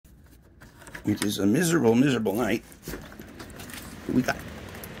It is a miserable, miserable night. We got,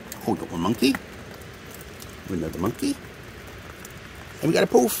 oh, we got one monkey. Another monkey. And we got a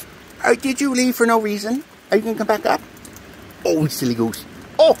poof. Oh, did you leave for no reason? Are you going to come back up? Oh, silly goose.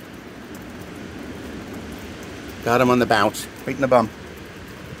 Oh! Got him on the bounce. Right in the bum.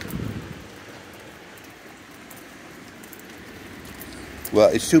 Well,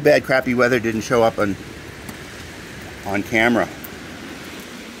 it's too bad crappy weather didn't show up on camera.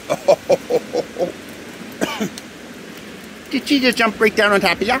 Oh. Did she just jump right down on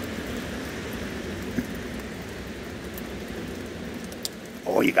top of you?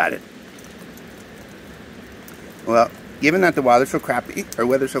 Oh, you got it. Well, given that the weather's so crappy,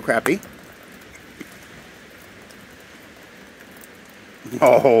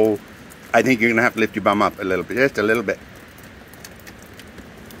 oh, I think you're gonna have to lift your bum up a little bit, just a little bit.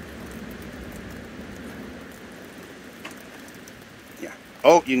 Yeah.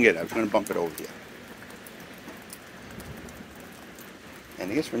 Oh, you can get it. I was gonna bump it over here.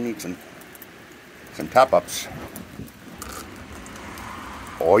 And I guess we need some top-ups.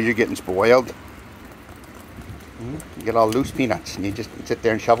 Oh, you're getting spoiled. You get all loose peanuts and you just sit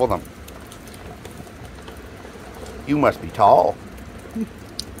there and shovel them. You must be tall.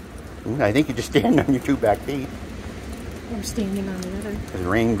 I think you're just standing on your two back feet. I'm standing on the other. The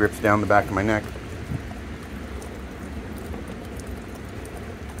rain drips down the back of my neck.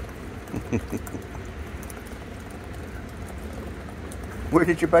 Where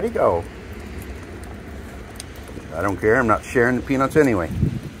did your buddy go? I don't care. I'm not sharing the peanuts anyway.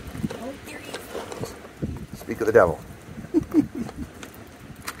 Oh, here he is. Speak of the devil.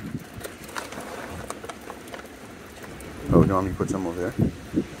 Oh, do you want me to put some over there?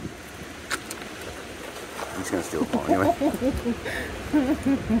 He's going to steal them all anyway.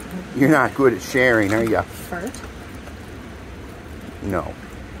 You're not good at sharing, are you? Fart? No. Oh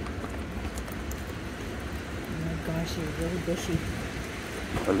my gosh, you're really bushy.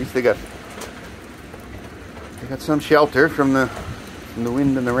 At least they got some shelter from the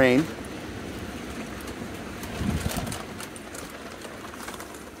wind and the rain.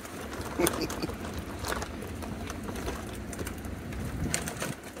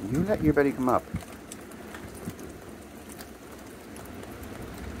 You let your buddy come up.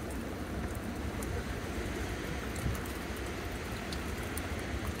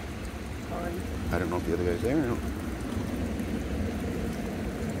 I don't know if the other guy's there or not.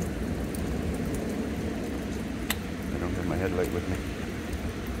 I don't have my headlight with me.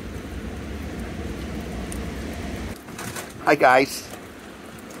 Hi guys.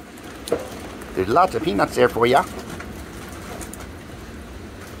 There's lots of peanuts there for ya.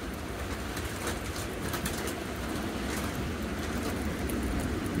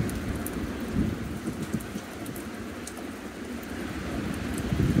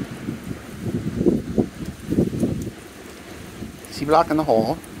 See blocking the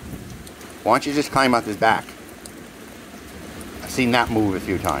hole? Why don't you just climb up his back? I've seen that move a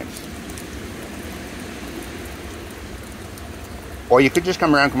few times. Or you could just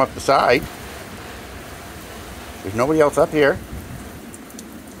come around, come up the side. There's nobody else up here.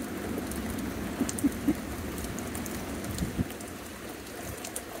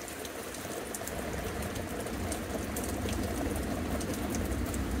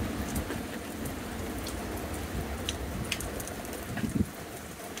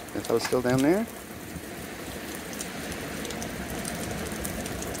 That fellow's still down there?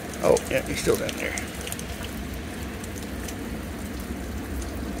 Oh, yeah, he's still down there.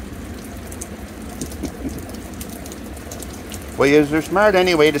 Well, you're smart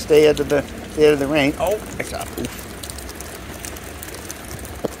anyway to stay out of the rain. Oh, I saw a poof.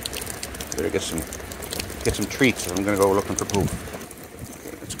 Better get some treats, or I'm gonna go looking for poof.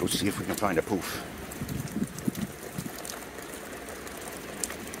 Okay, let's go see if we can find a poof.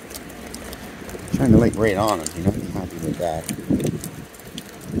 Trying to light right on him, you know, I'm happy with that.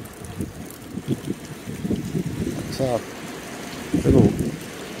 I saw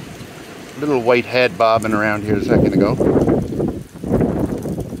a little white head bobbing around here a second ago.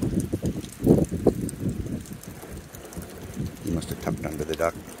 He must have tucked under the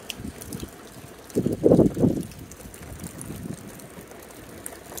duck.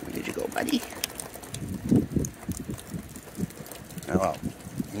 Where did you go, buddy? Oh well,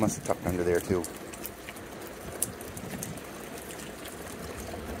 he must have tucked under there too.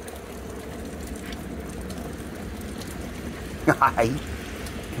 Hi.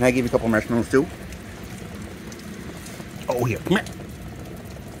 Can I give you a couple marshmallows too? Oh, here, come here.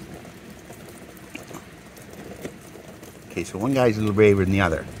 Okay, so one guy's a little braver than the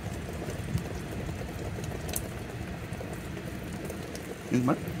other. Come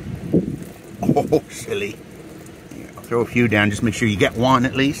on. Oh, silly. Yeah, I'll throw a few down, just make sure you get one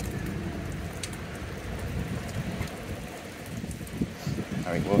at least.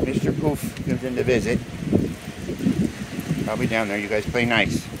 Alright, well, Mr. Poof comes in to visit. I'll be down there. You guys play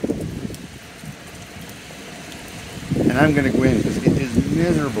nice. And I'm going to go in because it is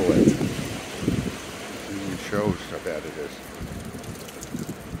miserable. It even shows how bad it is.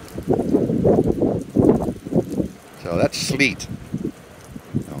 So that's sleet.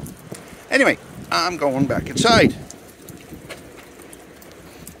 So, anyway, I'm going back inside.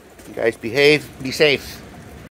 You guys behave, be safe.